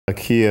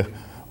Here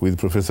with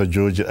Professor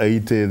George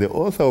Ayittey, the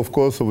author, of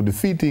course, of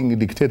Defeating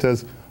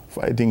Dictators,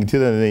 Fighting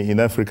Tyranny in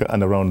Africa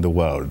and Around the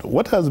World.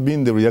 What has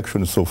been the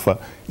reaction so far,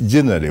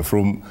 generally,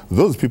 from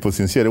those people,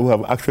 sincerely, who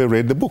have actually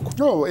read the book?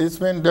 No, it's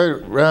been,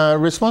 the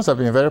response has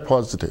been very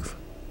positive.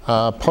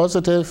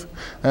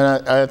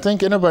 And I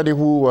think anybody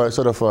who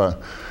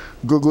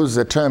Googles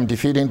the term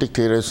Defeating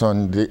Dictators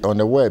on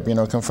the web,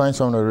 can find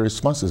some of the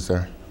responses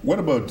there. What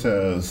about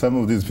some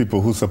of these people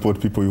who support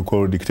people you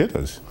call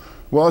dictators?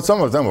 Well,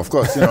 some of them, of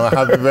course,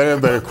 have been very,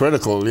 very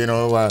critical.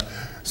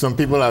 Some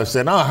people have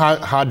said, "Oh,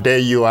 how dare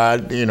you,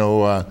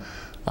 call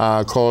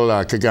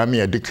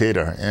Kagame a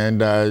dictator?"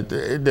 And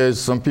there's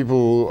some people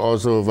who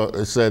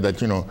also said that,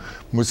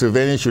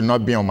 Museveni should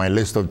not be on my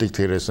list of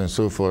dictators and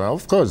so forth.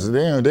 Of course,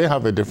 they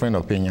have a different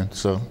opinion.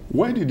 So,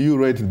 why did you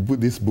write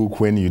this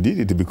book when you did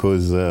it?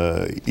 Because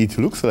it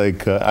looks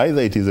like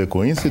either it is a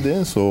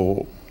coincidence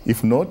or,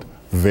 if not,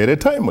 very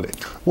timely.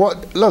 Well,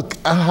 look,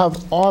 I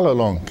have all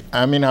along.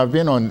 I mean, I've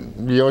been on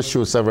your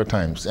show several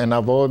times, and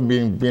I've all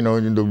been,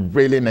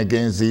 railing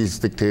against these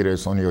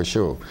dictators on your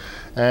show.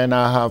 And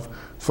I have,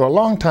 for a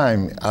long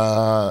time,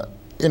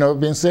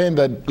 been saying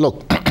that,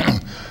 look,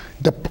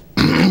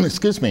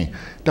 excuse me,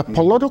 the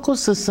political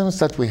systems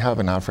that we have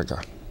in Africa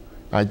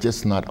are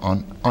just not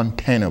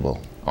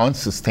untenable.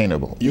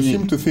 Unsustainable. You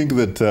seem to think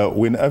that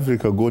when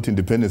Africa got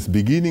independence,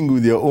 beginning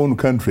with their own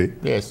country,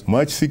 yes,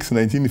 March 6,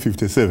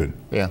 1957,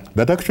 yeah,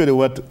 that actually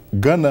what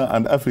Ghana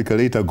and Africa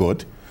later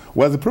got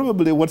was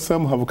probably what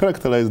some have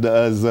characterized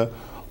as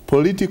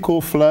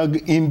political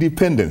flag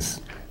independence.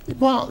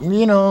 Well,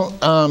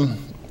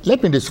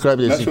 let me describe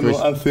the national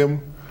situation.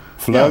 Anthem,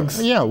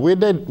 flags. Yeah, we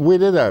did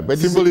that. But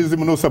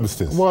symbolism, no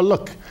substance. Well,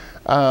 look,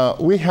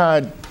 we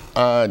had,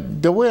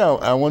 the way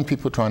I want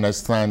people to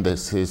understand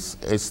this is,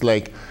 it's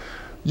like,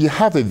 you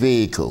have a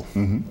vehicle,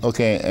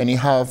 okay, and you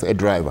have a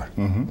driver,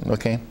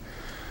 okay?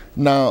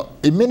 Now,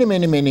 in many,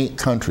 many, many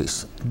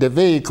countries, the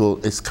vehicle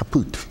is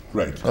kaput.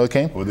 Right.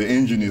 Okay? Or the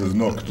engine is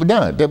knocked.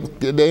 Yeah,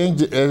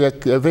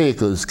 the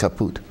vehicle is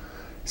kaput.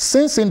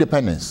 Since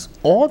independence,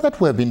 all that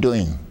we have been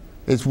doing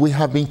is we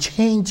have been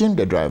changing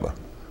the driver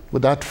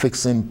without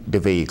fixing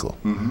the vehicle.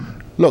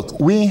 Look,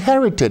 we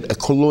inherited a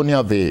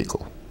colonial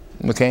vehicle,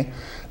 okay?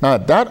 Now,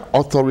 that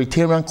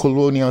authoritarian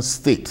colonial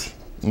state,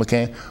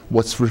 okay,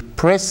 was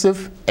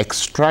repressive,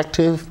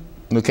 extractive,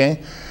 okay,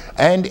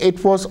 and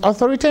it was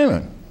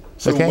authoritarian.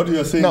 So okay? what you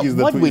are saying now, is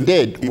that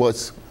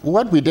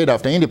what we did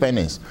after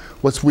independence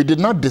was we did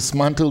not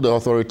dismantle the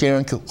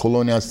authoritarian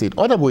colonial state.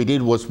 All that we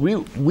did was we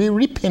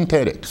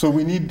repainted it. So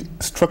we need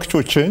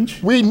structural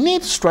change? We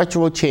need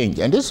structural change,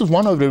 and this is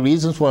one of the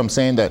reasons why I'm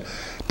saying that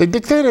the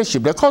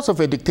dictatorship, the cause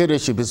of a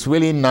dictatorship is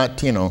really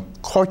not,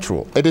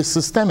 cultural. It is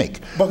systemic.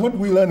 But what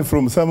we learn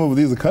from some of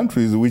these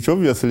countries, which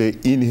obviously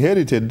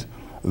inherited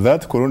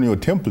that colonial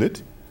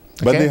template,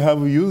 but they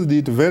have used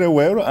it very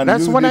well and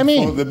that's used what it I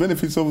mean. for the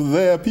benefits of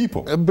their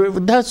people.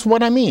 That's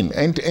what I mean.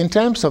 And in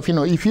terms of,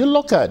 if you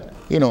look at,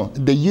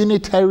 the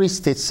unitary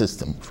state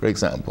system, for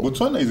example.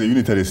 Botswana is a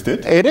unitary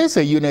state. It is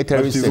a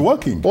unitary state. But it is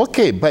working.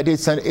 Okay, but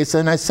it's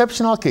an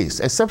exceptional case.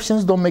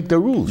 Exceptions don't make the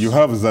rules. You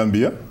have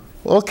Zambia.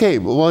 Okay,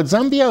 well,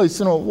 Zambia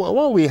is,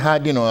 we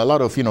had, a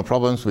lot of,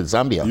 problems with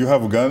Zambia. You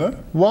have Ghana?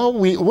 Well,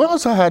 we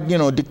also had,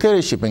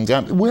 dictatorship in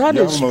Gambia. We had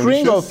a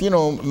string of,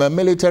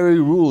 military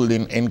rule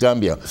in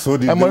Gambia. So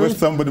did the West,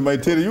 somebody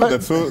might tell you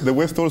that the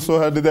West also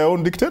had their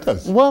own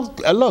dictators? Well,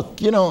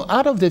 look,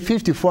 out of the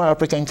 54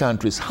 African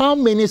countries, how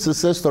many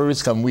success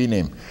stories can we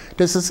name?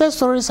 The success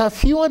stories are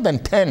fewer than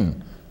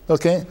 10.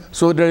 Okay,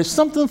 so there is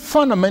something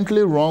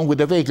fundamentally wrong with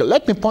the vehicle.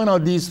 Let me point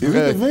out these. Is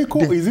it the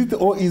vehicle,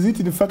 or is it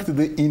in fact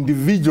the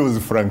individuals,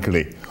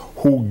 frankly,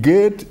 who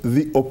get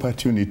the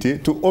opportunity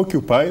to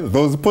occupy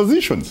those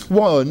positions?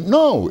 Well,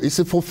 no.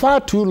 It's for far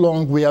too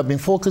long we have been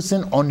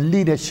focusing on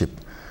leadership.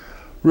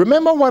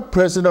 Remember what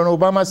President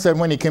Obama said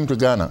when he came to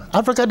Ghana?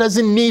 Africa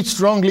doesn't need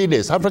strong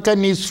leaders. Africa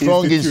needs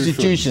strong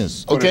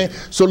institutions. Okay?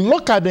 So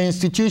look at the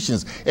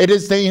institutions. It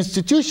is the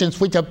institutions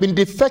which have been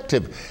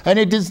defective, and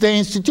it is the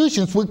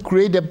institutions which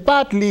create the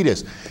bad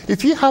leaders.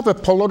 If you have a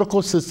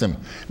political system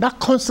that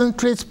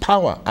concentrates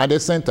power at the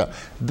center,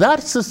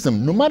 that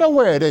system, no matter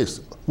where it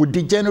is, would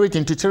degenerate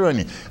into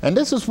tyranny. And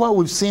this is what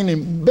we've seen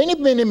in many,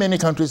 many, many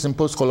countries in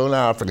post-colonial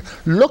Africa.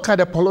 Look at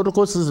the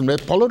political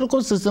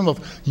system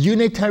of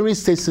unitary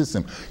state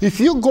system. If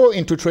you go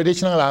into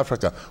traditional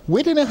Africa,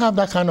 we didn't have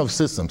that kind of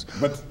systems.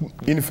 But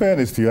in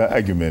fairness to your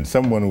argument,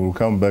 someone will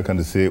come back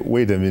and say,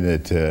 wait a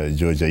minute,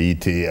 George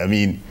Ayittey, I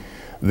mean,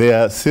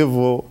 there are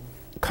several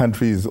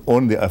countries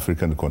on the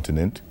African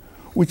continent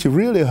which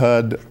really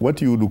had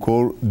what you would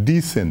call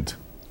decent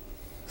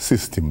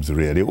systems,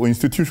 really, or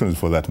institutions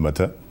for that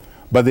matter,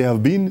 but they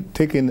have been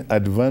taken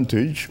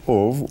advantage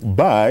of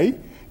by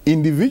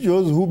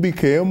individuals who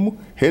became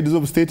heads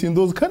of state in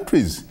those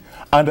countries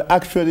and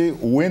actually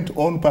went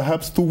on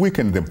perhaps to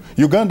weaken them.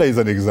 Uganda is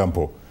an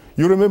example.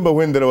 You remember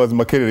when there was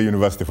Makerere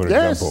University, for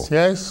example?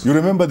 Yes. You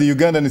remember the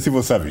Ugandan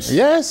civil service?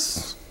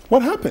 Yes.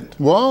 What happened?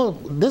 Well,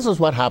 this is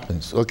what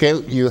happens, okay?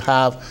 You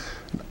have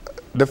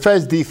The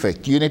first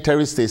defect,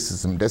 unitary state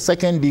system. The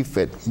second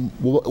defect,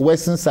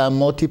 Western style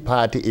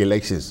multi-party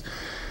elections.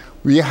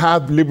 We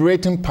have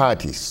liberating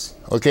parties,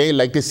 okay,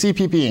 like the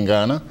CPP in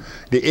Ghana,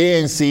 the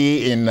ANC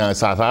in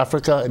South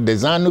Africa, the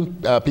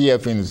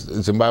ZANU-PF in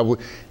Zimbabwe.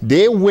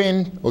 They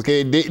win,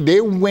 okay, they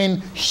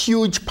win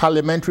huge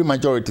parliamentary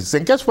majorities.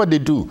 And guess what they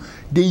do?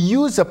 They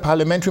use the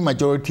parliamentary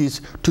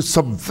majorities to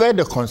subvert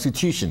the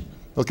constitution.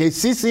 Okay,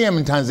 CCM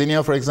in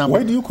Tanzania, for example.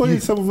 Why do you call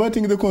it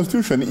subverting the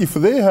constitution? If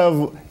they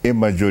have a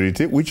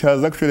majority which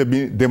has actually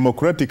been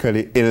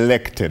democratically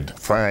elected,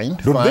 fine.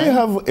 Don't they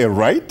have a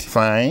right?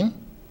 Fine.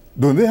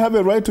 Don't they have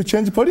a right to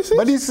change policies?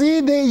 But you see,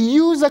 they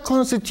use the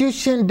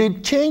constitution, they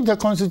change the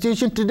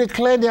constitution to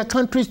declare their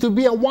countries to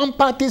be a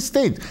one-party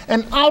state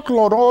and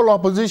outlawed all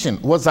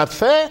opposition. Was that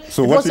fair?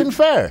 So it wasn't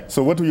fair.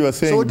 So what you are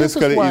saying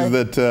basically is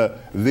that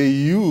they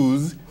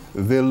use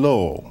the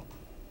law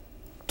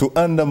to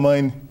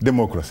undermine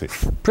democracy.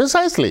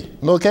 Precisely,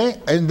 okay?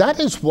 And that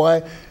is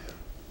why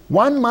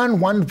one man,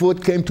 one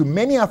vote came to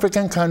many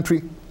African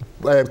countries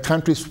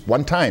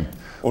one time.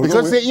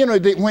 Because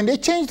when they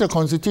changed the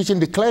constitution,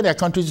 declared their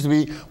countries to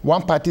be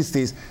one-party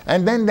states,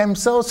 and then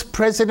themselves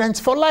presidents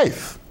for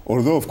life.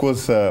 Although, of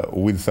course,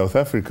 with South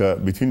Africa,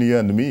 between you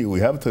and me,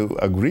 we have to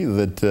agree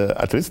that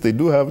at least they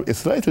do have a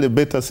slightly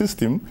better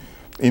system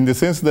in the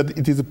sense that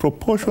it is a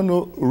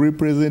proportional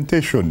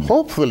representation.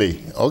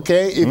 Hopefully,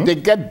 okay, if they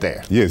get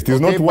there. Yes, it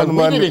is not one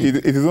man.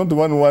 It is not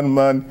one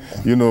man.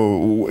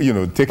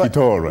 Take it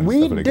all. Right,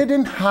 we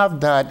didn't have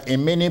that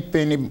in many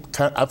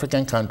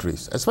African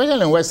countries,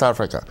 especially in West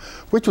Africa,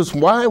 which was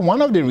why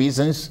one of the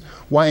reasons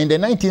why in the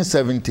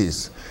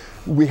 1970s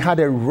we had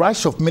a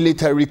rush of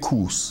military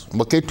coups,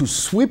 okay, to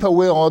sweep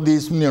away all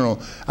these,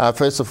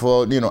 first of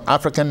all,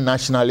 African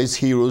nationalist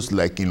heroes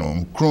like,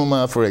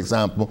 Nkrumah, for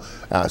example,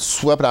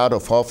 swept out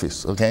of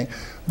office, okay?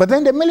 But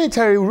then the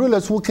military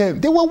rulers who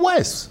came, they were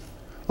worse.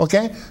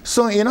 Okay,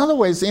 so in other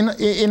words, oh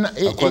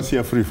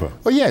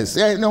yes,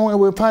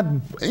 we've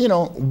had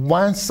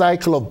one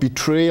cycle of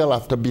betrayal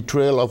after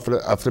betrayal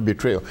after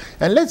betrayal,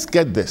 and let's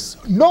get this: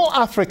 no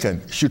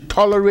African should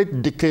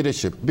tolerate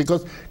dictatorship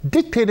because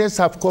dictators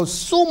have caused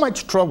so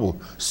much trouble,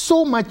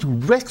 so much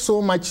wreck,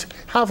 so much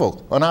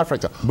havoc on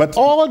Africa. But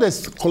all the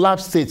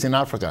collapsed states in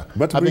Africa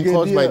have been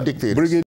caused by dictators.